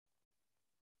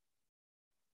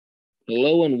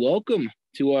Hello and welcome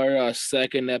to our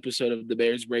second episode of the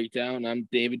Bears Breakdown. I'm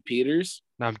David Peters.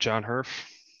 I'm John Herf.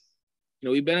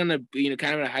 We've been on a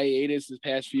kind of a hiatus this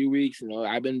past few weeks.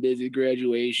 I've been busy with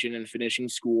graduation and finishing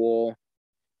school,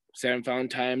 so I haven't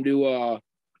found time to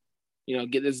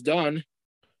get this done.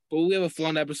 But we have a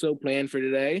fun episode planned for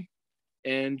today.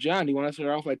 And John, do you want to start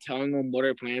off by telling them what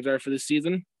our plans are for this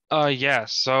season? Yeah,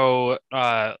 so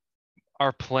our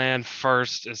plan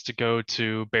first is to go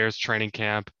to Bears training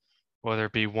camp, whether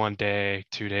it be one day,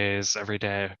 2 days, every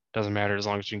day, doesn't matter as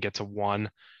long as you can get to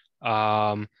one.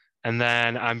 Um, and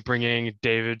then I'm bringing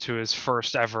David to his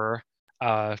first ever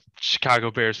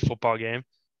Chicago Bears football game.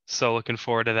 So looking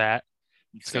forward to that.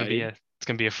 Excited. It's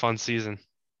gonna be a fun season.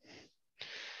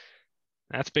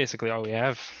 That's basically all we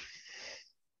have.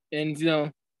 And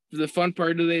for the fun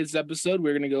part of today's episode,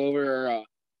 we're gonna go over our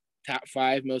top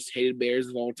five most hated Bears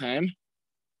of all time.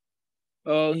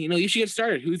 Oh, you should get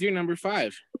started. Who's your number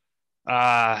five?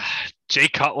 Jay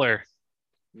Cutler.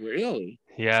 Really?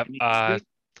 Yep.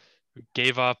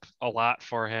 Gave up a lot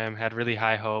for him, had really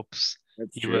high hopes.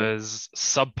 That's He true. was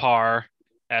subpar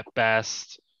at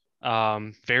best.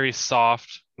 Very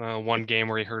soft. One game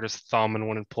where he hurt his thumb and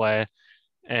wouldn't play.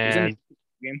 Was it And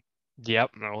game?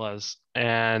 yep, that was.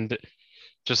 And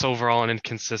just overall an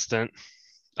inconsistent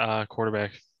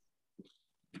quarterback.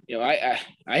 I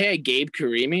had Gabe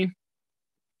Karimi.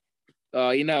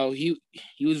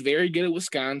 He was very good at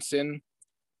Wisconsin,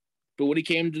 but when he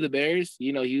came to the Bears,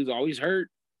 he was always hurt,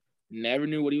 never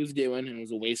knew what he was doing, and it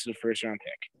was a waste of a first round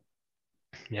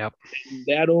pick. Yep.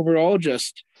 That overall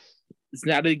just it's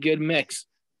not a good mix.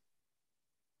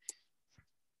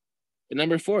 At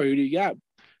number four, who do you got?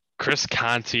 Chris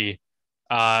Conte.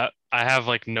 I have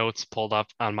like notes pulled up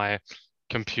on my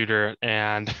computer,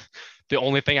 and the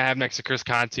only thing I have next to Chris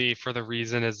Conte for the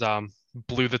reason is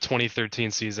blew the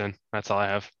 2013 season. That's all I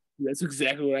have. That's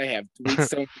exactly what I have.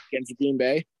 Wheatstone against Green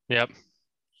Bay. Yep.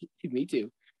 Me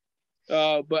too.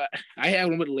 But I have a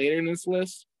little bit later in this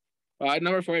list. At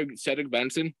number four, Cedric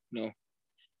Benson.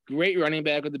 Great running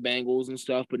back with the Bengals and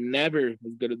stuff, but never as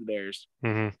good as the Bears.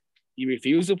 Mm-hmm. He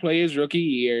refused to play his rookie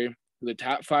year with a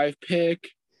top 5 pick.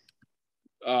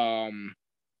 And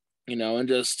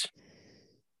just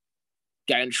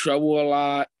got in trouble a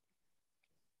lot.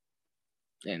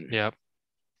 And Yep.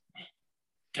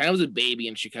 kind of was a baby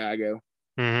in Chicago.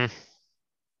 Mm-hmm.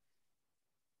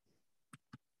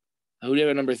 Who do you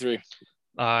have at number three?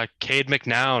 Cade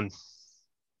McNown.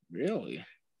 Really?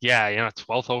 Yeah,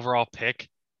 12th overall pick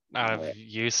out of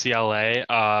UCLA.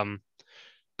 I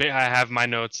have my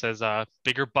notes as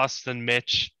bigger bust than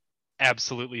Mitch.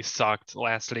 Absolutely sucked.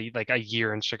 Lasted like a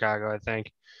year in Chicago, I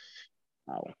think.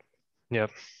 Wow.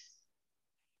 Yep.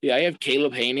 Yeah, I have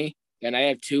Caleb Haney, and I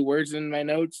have 2 words in my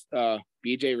notes.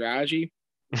 BJ Raji.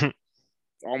 I'm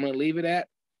gonna leave it at.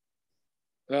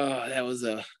 Oh, that was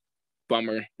a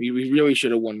bummer. We really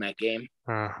should have won that game.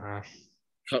 Uh-huh.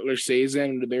 Cutler saves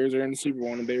them, the Bears are in the Super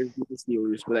Bowl, and the Bears beat the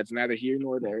Steelers, but that's neither here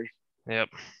nor there. Yep.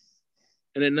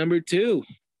 And then number 2.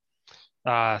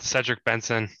 Cedric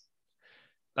Benson.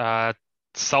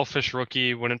 Selfish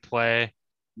rookie, wouldn't play.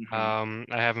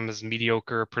 Mm-hmm. I have him as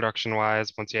mediocre production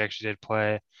wise once he actually did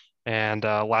play, and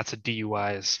lots of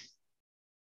DUIs.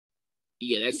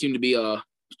 Yeah, that seemed to be a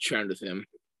trend with him.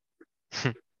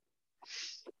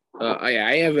 I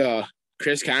have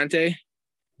Chris Conte.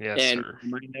 Yes, and sir.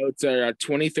 my notes are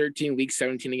 2013 Week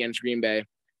 17 against Green Bay.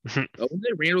 Was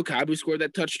it Randall Cobb who scored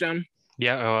that touchdown?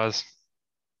 Yeah, it was.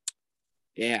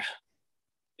 Yeah.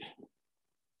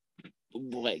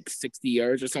 Like 60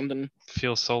 yards or something.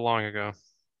 Feels so long ago.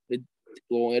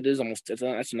 It is almost,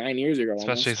 that's 9 years ago.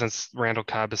 Especially almost. since Randall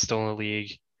Cobb is still in the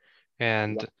league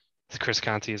and Chris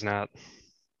Conte is not.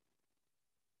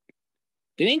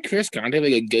 Didn't Chris Conte have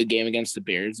like a good game against the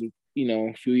Bears, a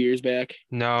few years back?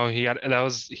 No, he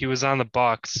was on the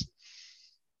Bucks.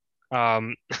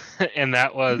 And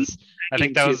that was I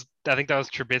think that was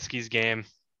Trubisky's game.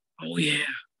 Oh yeah.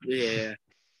 Yeah.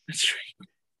 That's right. I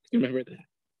remember that.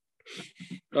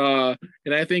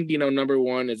 And I think number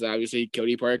 1 is obviously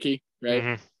Cody Parkey, right?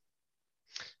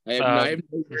 Mm-hmm. I have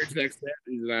no words next to that.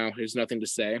 No, there's nothing to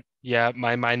say. Yeah,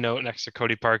 my note next to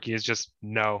Cody Parkey is just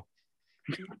no.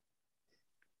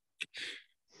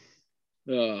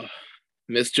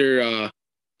 Mr.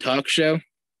 Talk Show.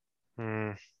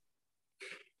 That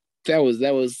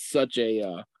was such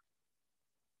a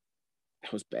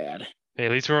that was bad. Hey,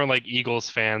 at least we weren't like Eagles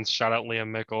fans. Shout out Liam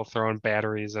Mickle throwing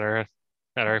batteries at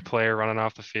our player running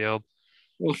off the field.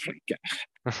 Oh my god.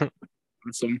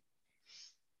 Awesome.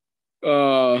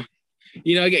 I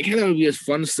get kind of be a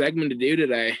fun segment to do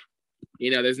today.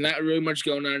 There's not really much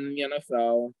going on in the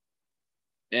NFL.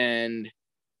 And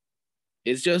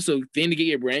It's just a thing to get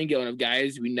your brain going of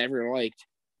guys we never liked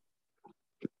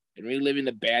and reliving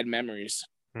the bad memories.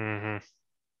 Hmm.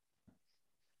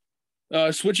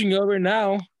 Switching over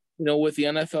now, with the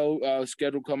NFL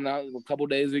schedule coming out a couple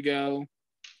days ago.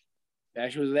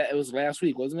 Actually, it was last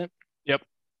week, wasn't it? Yep.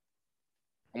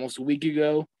 Almost a week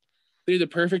ago. It's the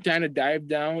perfect time to dive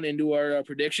down into our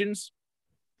predictions.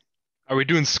 Are we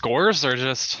doing scores or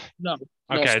just No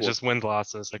okay? score. Just wins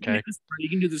losses. Okay. You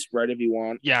can do the spread if you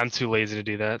want. Yeah, I'm too lazy to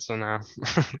do that, so no.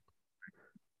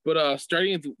 But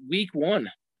starting with week 1,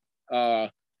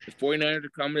 the 49ers are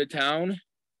coming to town.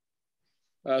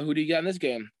 Who do you got in this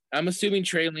game? I'm assuming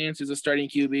Trey Lance is a starting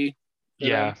QB.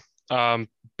 Yeah.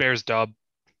 Bears dub.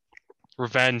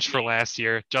 Revenge for last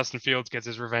year. Justin Fields gets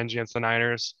his revenge against the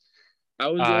Niners. I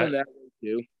was going that way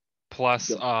too.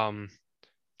 Plus,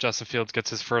 Justin Fields gets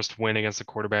his first win against a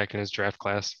quarterback in his draft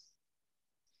class.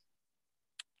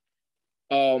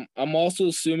 I'm also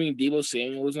assuming Deebo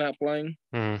Samuel is not playing.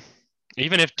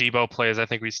 Even if Deebo plays, I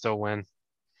think we still win.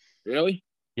 Really?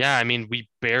 Yeah, I mean, we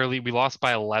lost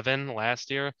by 11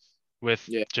 last year with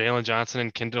Jalen Johnson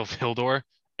and Kindle Vildor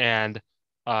and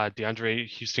DeAndre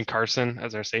Houston Carson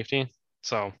as our safety.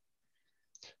 So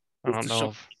I don't know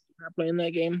if not playing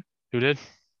that game. Who did?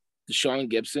 Deshaun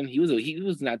Gibson. He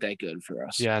was not that good for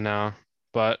us. Yeah, no.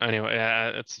 But anyway,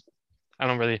 I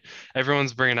don't really.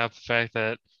 Everyone's bringing up the fact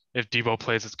that if Deebo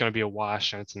plays, it's going to be a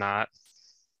wash, and it's not.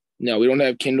 No, we don't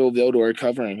have Kindle Vildor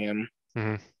covering him. Mm-hmm.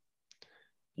 And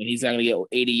he's not going to get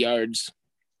 80 yards.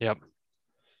 Yep.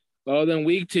 Well, then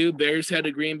week 2, Bears head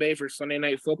to Green Bay for Sunday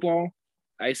Night Football.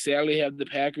 I sadly have the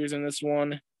Packers in this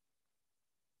one.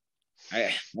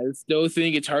 I still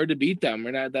think it's hard to beat them.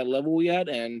 We're not at that level yet,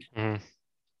 and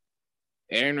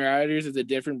Aaron Rodgers is a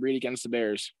different breed against the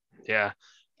Bears. Yeah.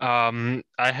 I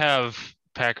have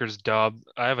Packers dub.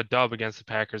 I have a dub against the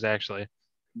Packers, actually.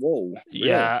 Whoa. Really?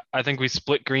 Yeah, I think we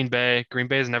split Green Bay. Green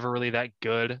Bay is never really that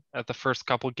good at the first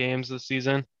couple games of the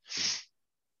season.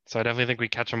 So I definitely think we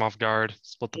catch them off guard,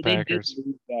 split the Packers.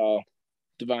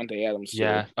 Devontae Adams.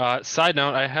 Yeah. Side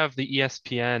note, I have the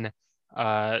ESPN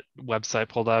website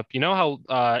pulled up. You know how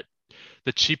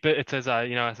the cheapest it says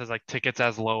it says like tickets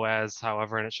as low as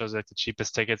however, and it shows like the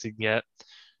cheapest tickets you can get.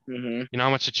 Mm-hmm. You know how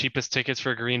much the cheapest tickets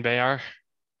for Green Bay are?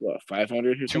 What,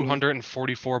 500 or something?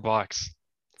 $244.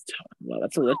 Well,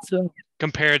 that's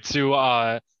compared to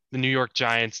the New York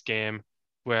Giants game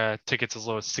where tickets as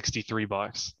low as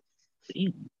 $63.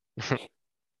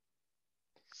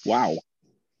 Wow.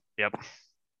 Yep.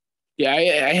 Yeah,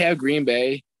 I have Green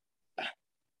Bay.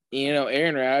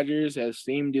 Aaron Rodgers has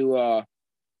seemed to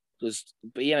just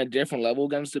be on a different level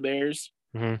against the Bears.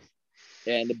 Mm-hmm.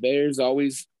 And the Bears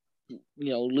always,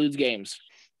 lose games.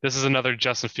 This is another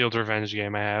Justin Fields revenge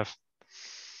game I have.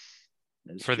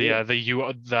 That's for true.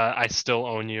 the I still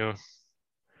own you.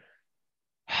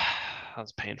 That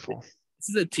was painful. This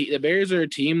is the Bears are a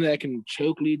team that can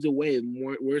choke leads away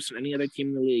worse than any other team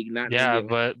in the league.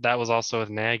 But that was also with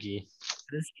Nagy.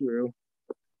 That's true.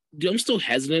 I'm still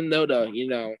hesitant though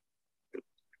to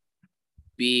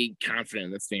be confident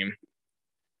in this team.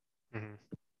 Mm-hmm.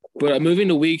 But moving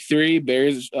to week 3,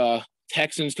 Bears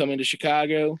Texans come into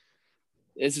Chicago.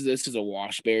 This is a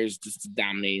wash. Bears just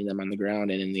dominating them on the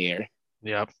ground and in the air.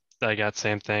 Yep, I got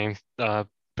same thing.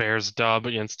 Bears dub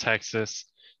against Texas.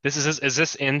 Is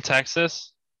this in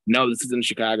Texas? No, this is in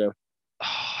Chicago.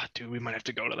 Oh, dude, we might have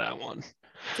to go to that one.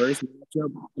 First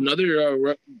matchup,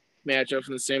 another matchup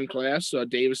from the same class.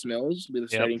 Davis Mills will be the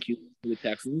starting QB for the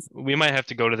Texans. We might have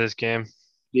to go to this game.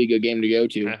 Be a good game to go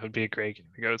to. That would be a great game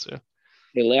to go to.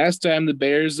 Hey, last time the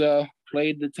Bears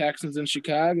played the Texans in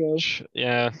Chicago.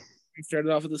 Yeah. He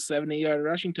started off with a 70-yard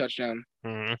rushing touchdown.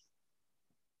 Mm-hmm.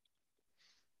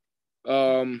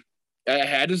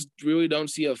 I just really don't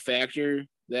see a factor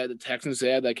that the Texans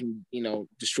have that can,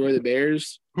 destroy the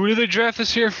Bears. Who did they draft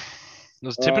this year?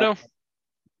 Was Thibodeau?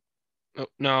 Oh,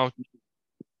 no.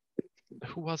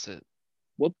 Who was it?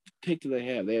 What pick do they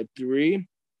have? They had 3.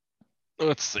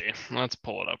 Let's see. Let's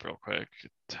pull it up real quick.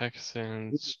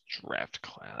 Texans draft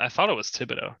class. I thought it was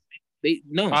Thibodeau.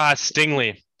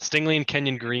 Stingley. Stingley and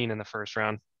Kenyon Green in the first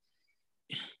round.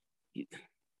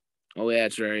 Oh, yeah,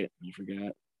 that's right. I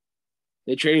forgot.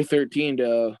 They traded 13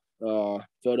 to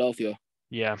Philadelphia.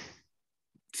 Yeah.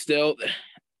 Still,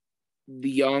 the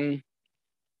young.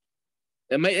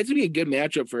 It's going to be a good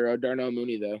matchup for Darnell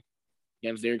Mooney, though,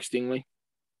 against Derek Stingley.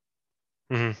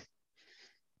 Mm-hmm.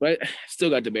 But still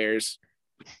got the Bears.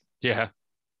 Yeah.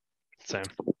 Same.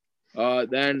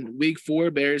 Then week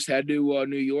 4, Bears head to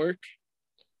New York.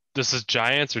 This is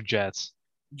Giants or Jets?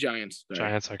 Giants. Sorry.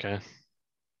 Giants, okay.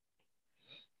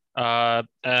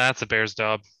 That's a Bears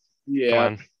dub.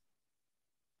 Yeah.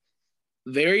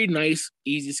 very nice,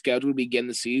 easy schedule to begin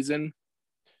the season.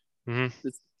 Hmm.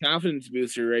 It's confidence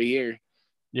booster right here.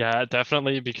 Yeah,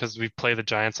 definitely because we've played the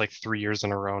Giants like 3 years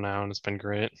in a row now, and it's been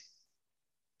great.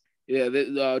 Yeah,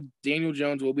 Daniel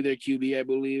Jones will be their QB, I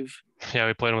believe. Yeah,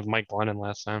 we played him with Mike Glennon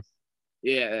last time.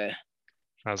 Yeah,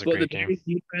 That was a but great game.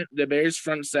 The Bears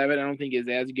front seven, I don't think is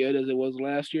as good as it was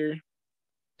last year.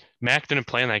 Mac didn't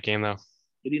play in that game though.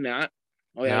 Did he not?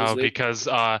 Oh yeah, it was No, late. because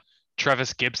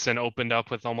Travis Gibson opened up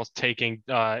with almost taking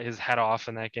his head off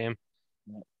in that game.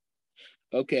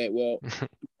 Okay, well,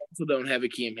 also don't have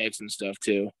Akeem Hicks and stuff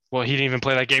too. Well, he didn't even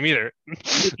play that game either.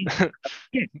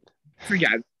 Yeah,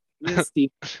 forgot this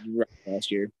Steve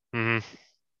last year, Hmm.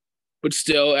 but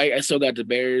still, I still got the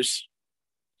Bears.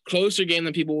 Closer game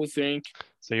than people would think.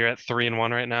 So you're at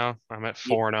 3-1 right now. I'm at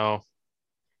 4-0.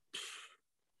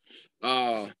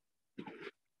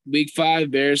 Week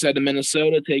 5, Bears head to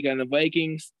Minnesota, take on the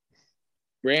Vikings.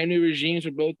 Brand new regimes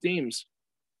for both teams.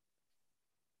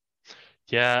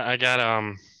 Yeah, I got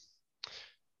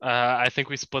I think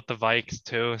we split the Vikes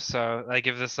too, so I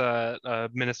give this a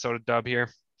Minnesota dub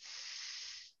here.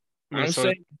 Minnesota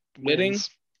I'm saying splitting, wins.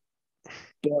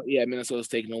 but yeah, Minnesota's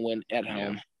taking a win at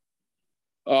home.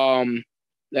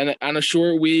 Then on a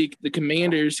short week, the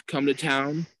Commanders come to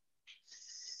town.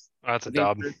 Oh, that's a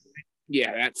dub.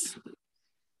 Yeah, that's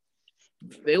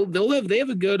they have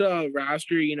a good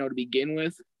roster, to begin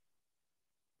with.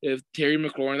 If Terry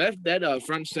McLaurin, that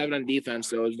front seven on defense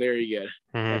though is very good.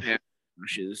 Mhm.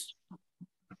 Which is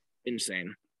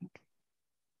insane.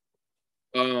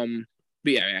 But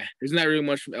yeah, there's not really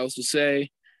much else to say.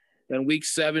 Then week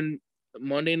 7,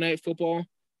 Monday Night Football,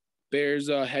 Bears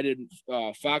headed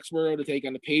Foxborough to take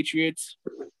on the Patriots.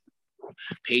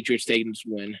 Patriots taking this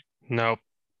win. Nope.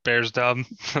 Bears dub.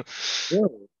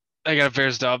 Whoa. I got a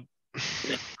Bears dub.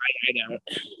 I don't.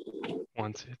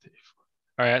 1, 2, 3,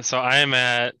 4. All right, so I am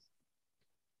at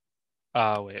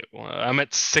I'm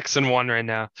at 6-1 right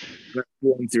now.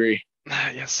 4-3.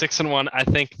 Yeah, 6-1. I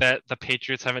think that the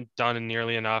Patriots haven't done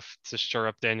nearly enough to shore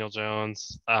up Daniel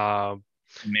Jones,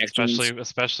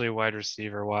 especially wide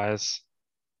receiver wise.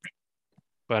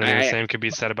 But I mean, the same could be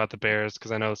said about the Bears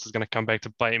because I know this is going to come back to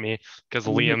bite me because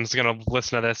Liam's going to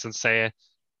listen to this and say,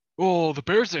 "Oh, the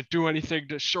Bears didn't do anything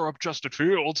to shore up Justin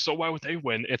Fields, so why would they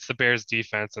win?" It's the Bears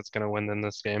defense that's going to win in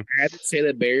this game. I have to say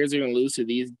the Bears are going to lose to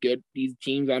these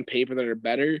teams on paper that are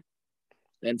better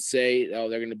than say, oh,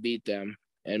 they're going to beat them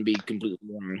and be completely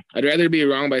wrong. I'd rather be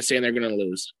wrong by saying they're going to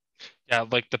lose. Yeah,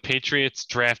 like the Patriots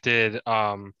drafted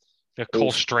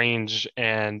Cole Strange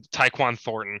and Tyquan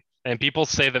Thornton. And people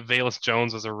say that Velus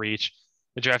Jones was a reach.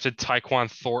 They drafted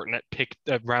Tyquan Thornton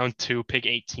at round 2, pick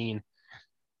 18.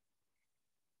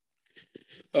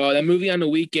 Then moving on to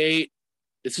week 8.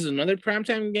 This is another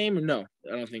primetime game? Or no?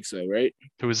 I don't think so, right?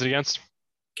 Who is it against?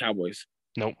 Cowboys.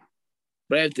 Nope.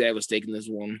 But I have to have us taking this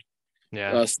one.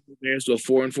 Yeah. Bears to a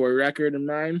 4-4 record in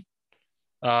mine.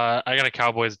 I got a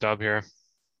Cowboys dub here.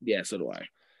 Yeah, so do I.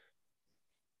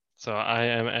 So I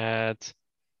am at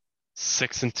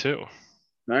 6-2.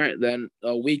 All right, then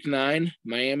week 9,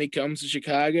 Miami comes to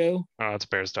Chicago. Oh, it's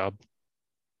Bears dub.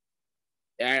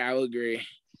 I will agree.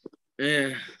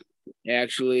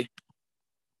 Actually,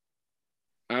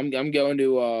 I'm going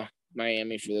to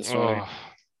Miami for this one.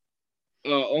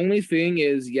 Only thing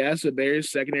is, yes, the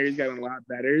Bears secondary's gotten a lot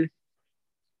better,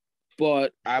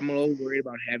 but I'm a little worried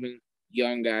about having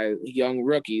young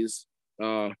rookies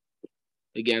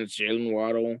against Jalen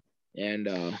Waddle and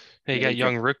hey, you got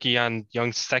young rookie on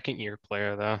young second-year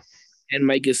player though, and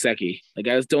Mike Gesicki. Like,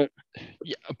 guys don't.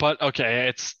 Yeah, but okay,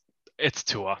 it's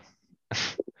Tua.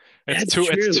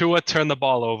 It's Tua turn the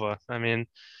ball over. I mean,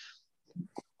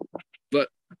 but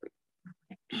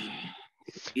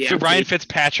yeah, Ryan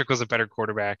Fitzpatrick was a better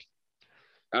quarterback.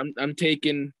 I'm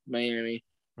taking Miami.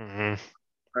 Mm-hmm.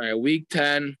 All right, week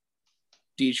 10,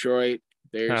 Detroit.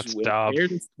 That's dub.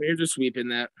 Bears are sweeping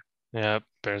that. Yeah,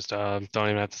 Bears dub. Don't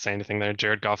even have to say anything there.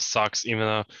 Jared Goff sucks, even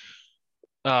though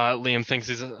Liam thinks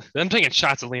I'm taking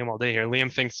shots at Liam all day here. Liam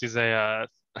thinks he's an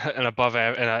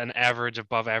average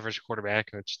above average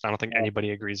quarterback, which I don't think anybody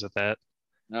agrees with that.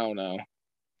 No.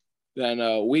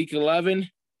 Then week 11,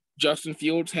 Justin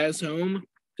Fields has home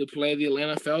to play the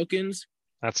Atlanta Falcons.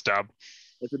 That's dub.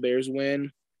 Let the Bears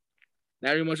win.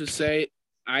 Not really much to say.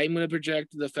 I'm going to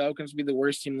project the Falcons to be the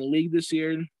worst team in the league this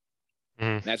year.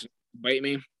 Mm. That's bite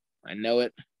me. I know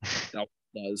it. That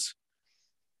does.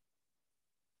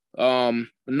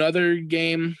 Another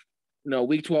game.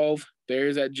 Week 12,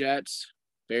 Bears at Jets.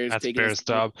 That's Bears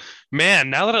dub. Man,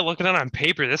 now that I look at it on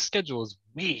paper, this schedule is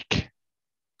weak.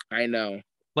 I know.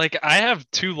 Like, I have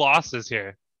 2 losses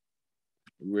here.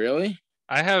 Really?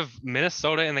 I have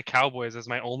Minnesota and the Cowboys as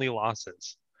my only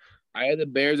losses. I had the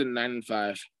Bears at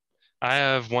 9-5. I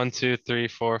have 1, 2, 3,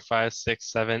 4, 5,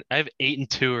 6, 7. I have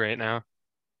 8-2 right now.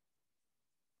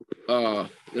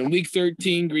 In week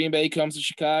 13, Green Bay comes to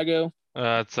Chicago.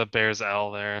 It's a Bears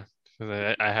L there.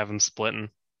 'Cause I have them splitting.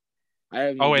 I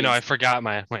have them Oh wait, no, I against, forgot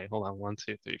my wait, hold on. 1,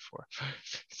 2, 3, 4, 5,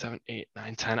 6, 7, 8,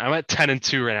 9, 10. I'm at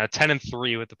 10-2 right now.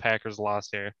 10-3 with the Packers loss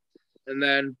here. and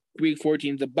then week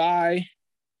 14 is a bye.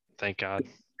 Thank God.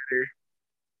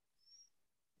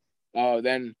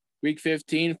 Then week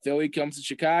 15, Philly comes to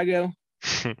Chicago.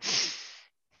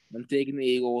 I'm taking the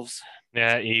Eagles.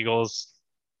 Yeah, Eagles.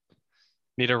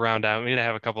 Need to round out. We need to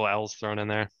have a couple L's thrown in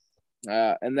there.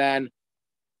 And then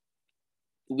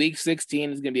week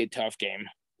 16 is going to be a tough game.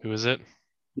 Who is it?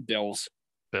 The Bills.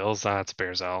 Bills. That's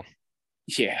Bears L.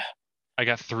 Yeah. I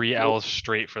got 3 L's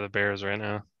straight for the Bears right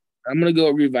now. I'm going to go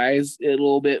revise it a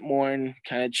little bit more and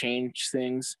kind of change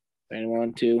things if I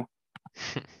want to.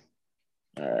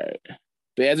 All right.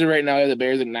 But as of right now, I have the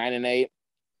Bears at 9-8.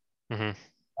 Mm-hmm. A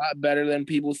lot better than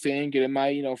people think. And in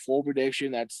my, full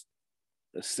prediction, that's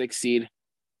the 6th seed.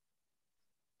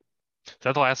 Is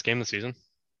that the last game of the season?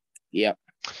 Yep.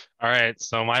 All right.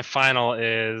 So my final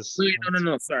is. Wait,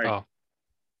 no. Sorry. Oh.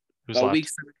 Who's left? Week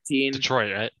 17.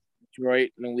 Detroit, right? Detroit,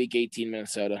 and then week 18,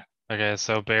 Minnesota. Okay,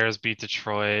 so Bears beat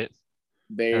Detroit,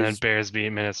 Bears. and then Bears beat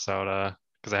Minnesota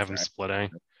because I have them splitting.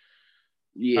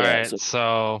 Yeah. All right,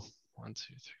 so 1, 2,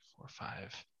 3, 4,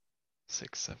 5,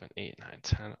 6, 7, 8, 9,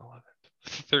 10, 11.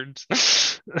 Third.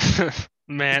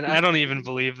 Man, I don't even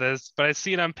believe this, but I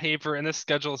see it on paper, and this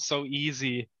schedule is so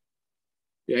easy.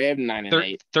 Yeah, I have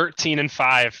 9-8.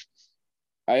 13-5.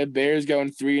 I have Bears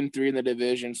going 3-3 in the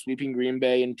division, sweeping Green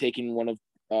Bay and taking one of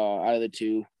out of the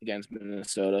 2 against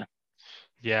Minnesota.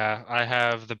 Yeah, I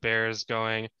have the Bears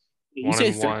going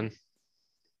 1-1.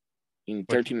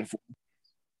 13-4.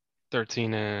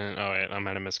 13 and oh wait, I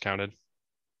might have miscounted.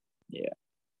 Yeah.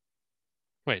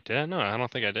 Wait, did I? No, I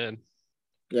don't think I did.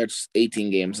 That's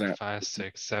 18 games now. 5,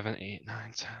 6, 7, 8,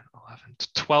 9, 10, 11,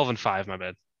 12-5, my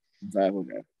bad. 5,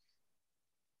 okay.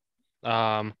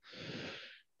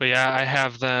 But yeah, I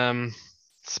have them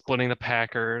splitting the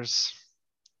Packers,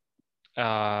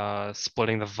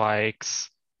 splitting the Vikes,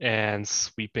 and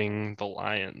sweeping the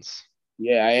Lions.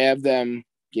 Yeah, I have them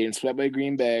getting swept by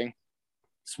Green Bay,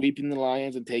 sweeping the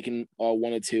Lions, and taking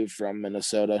 1 or 2 from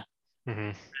Minnesota.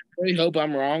 Mm-hmm. I really hope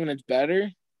I'm wrong and it's better,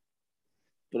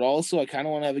 but also I kind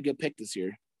of want to have a good pick this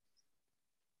year.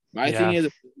 My thing is,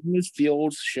 if this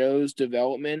field shows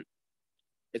development,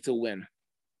 it's a win.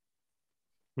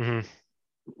 Mm-hmm.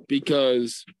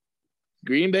 Because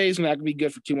Green Bay is not going to be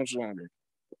good for too much longer.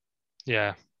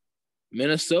 Yeah.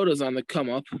 Minnesota's on the come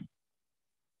up.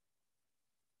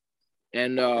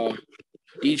 And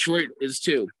Detroit is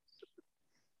too.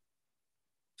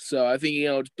 So I think,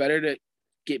 it's better to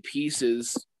get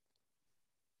pieces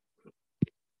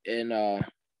in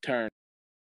turn.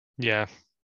 Yeah.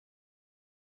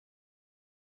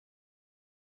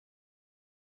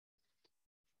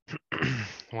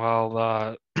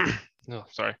 Well, no,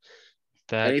 sorry.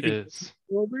 Anything is.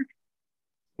 over?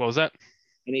 What was that?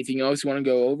 Anything else you want to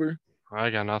go over? I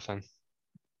got nothing.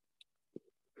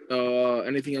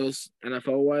 Anything else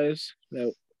NFL wise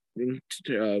that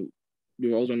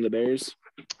revolves on the Bears?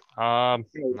 No,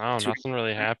 nothing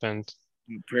really happened.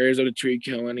 Prayers of the tree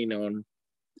killing, and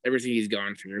everything he's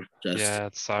gone through. Yeah,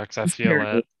 it sucks. I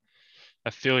feel it. I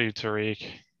feel you, Tariq.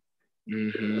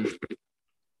 Mm-hmm.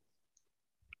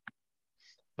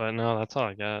 But no, that's all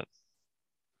I got.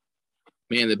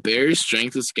 Man, the Bears'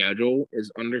 strength of schedule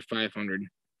is under 500.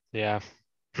 Yeah.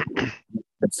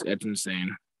 That's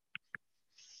insane.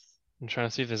 I'm trying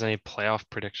to see if there's any playoff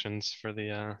predictions for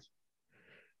the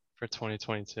for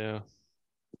 2022.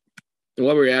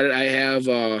 While we're at it, I have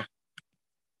the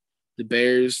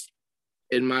Bears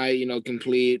in my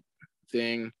complete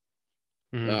thing.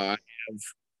 Mm-hmm. I have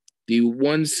the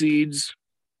 1 seeds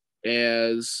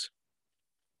as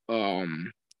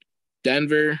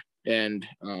Denver and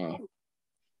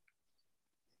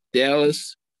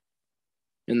Dallas,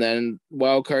 and then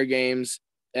wildcard games,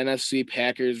 NFC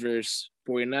Packers versus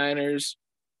 49ers,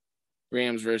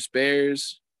 Rams versus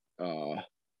Bears,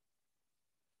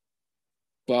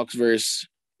 Bucks versus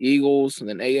Eagles, and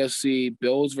then AFC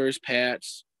Bills versus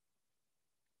Pats,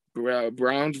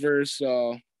 Browns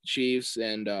versus Chiefs,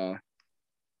 and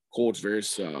Colts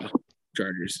versus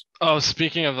Chargers. Oh,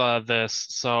 speaking of this,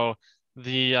 so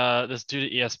the this dude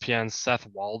at ESPN, Seth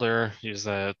Walder, he's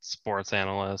a sports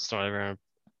analyst or whatever. I'm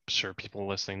sure people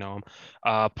listening know him.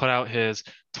 Put out his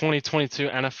 2022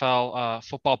 NFL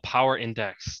football power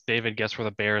index. David, guess where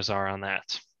the Bears are on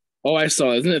that? Oh, I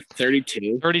saw. Isn't it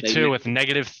 32? 32 with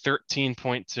negative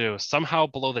 13.2. Somehow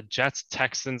below the Jets,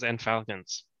 Texans, and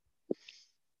Falcons.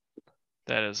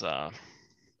 That is I'm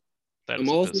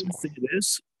also going to abysmal. say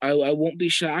this. I won't be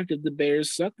shocked if the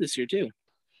Bears suck this year, too.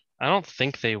 I don't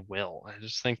think they will. I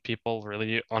just think people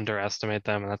really underestimate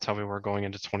them, and that's how we were going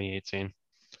into 2018.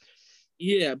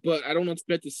 Yeah, but I don't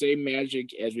expect the same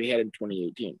magic as we had in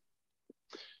 2018.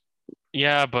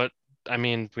 Yeah, but I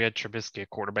mean, we had Trubisky at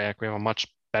quarterback. We have a much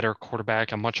better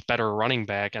quarterback, a much better running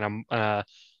back, and a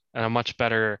much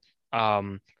better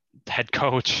head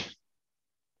coach.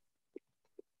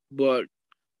 But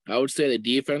I would say the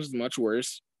defense is much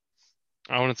worse.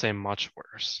 I wouldn't say much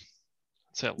worse.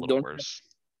 I'd say a little Don't worse.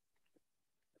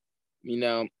 you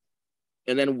know?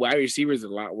 And then wide receivers are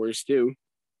a lot worse too.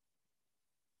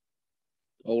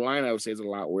 O line, I would say, is a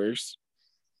lot worse.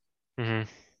 Hmm.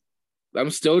 I'm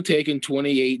still taking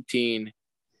 2018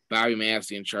 Bobby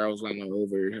Massey and Charles Leno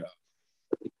over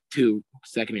two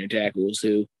second-year tackles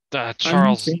who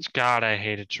Charles, God, I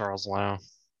hated Charles Leno.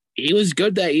 he was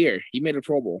good that year. He made a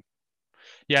Pro Bowl.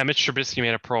 Yeah, Mitch Trubisky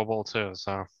made a Pro Bowl too.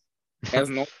 So As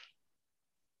no,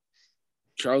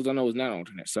 Charles Leno was not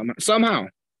alternate somehow.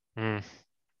 Mm.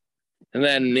 And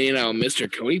then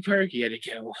Mr. Cody Park, he had to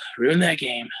go ruin that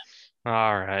game.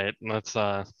 All right, let's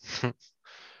It's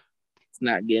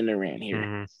not getting around here.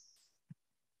 Mhm.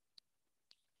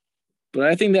 But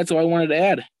I think that's all I wanted to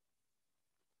add.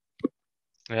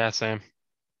 Yeah, same.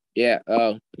 Yeah,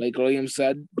 like William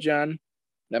said, John,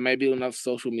 that might be enough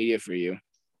social media for you.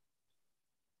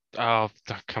 Oh,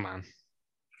 come on.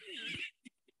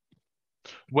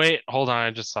 Wait, hold on.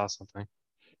 I just saw something.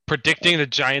 Predicting the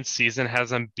Giants season has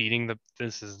them beating the.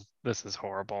 This is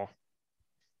horrible.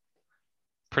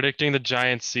 Predicting the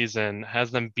Giants season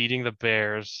has them beating the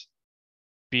Bears,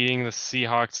 beating the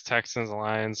Seahawks, Texans,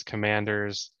 Lions,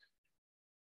 Commanders,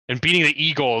 and beating the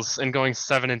Eagles and going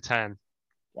 7-10.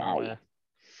 Wow.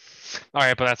 All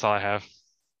right, but that's all I have.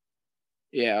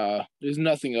 Yeah, there's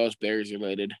nothing else Bears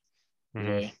related. Mhm.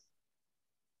 Okay.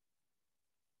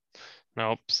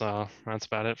 Nope. So that's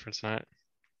about it for tonight.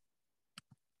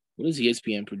 What is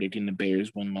ESPN predicting the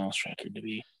Bears win-loss record to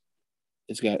be?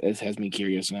 This has me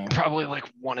curious now. Probably like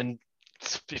 1-7.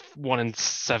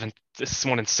 This is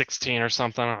 1-16 or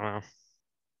something. I don't know.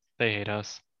 They hate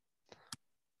us.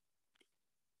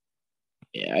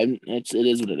 Yeah, it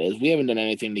is what it is. We haven't done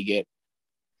anything to get.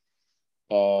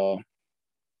 So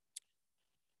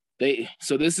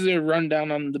this is a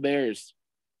rundown on the Bears.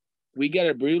 We got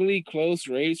a brutally close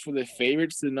race for the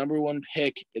favorites to the number one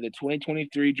pick in the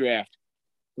 2023 draft,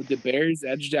 with the Bears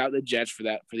edged out the Jets for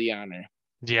the honor.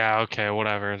 Yeah, okay,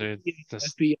 whatever, dude.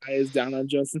 FBI is down on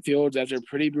Justin Fields after a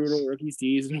pretty brutal rookie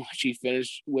season, which he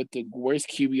finished with the worst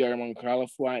QBR among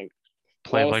qualifying.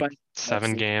 Played like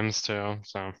 7 games too,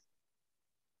 so.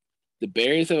 The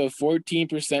Bears have a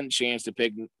 14% chance to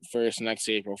pick first next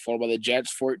April, followed by the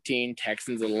Jets 14,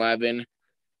 Texans 11,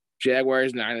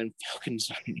 Jaguars 9, and Falcons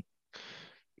 9.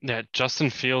 Yeah, Justin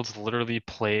Fields literally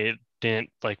didn't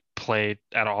play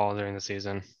at all during the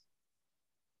season.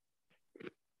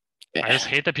 I just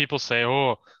hate that people say,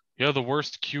 "Oh, yeah, the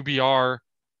worst QBR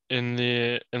in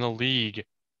the league,"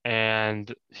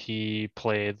 and he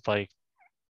played like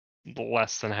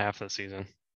less than half the season.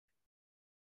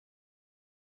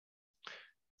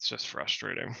 It's just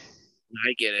frustrating.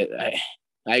 I get it.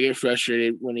 I get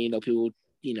frustrated when people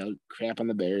crap on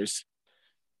the Bears.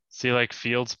 See, like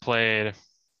Fields played.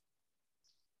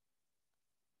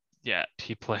 Yeah,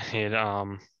 he played.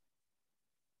 Where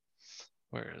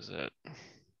is it?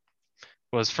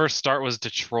 Well, his first start was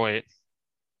Detroit.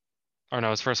 Or no,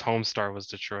 his first home start was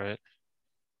Detroit.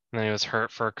 And then he was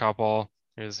hurt for a couple.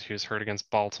 He was hurt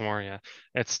against Baltimore. Yeah,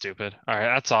 it's stupid. All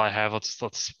right, that's all I have.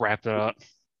 Let's wrap it up.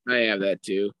 I have that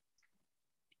too.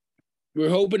 We're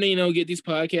hoping to get these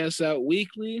podcasts out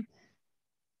weekly,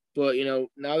 but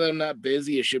now that I'm not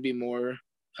busy, it should be more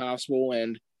possible.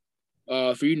 And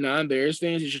for you non-Bears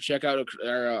fans, you should check out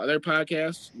our other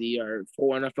podcast, our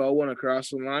full NFL one, Across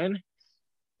the Line.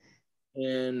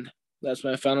 And that's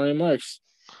my final remarks.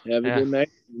 Have a good night.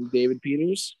 I'm David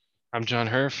Peters. I'm John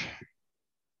Herf.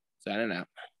 Signing out.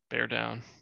 Bear down.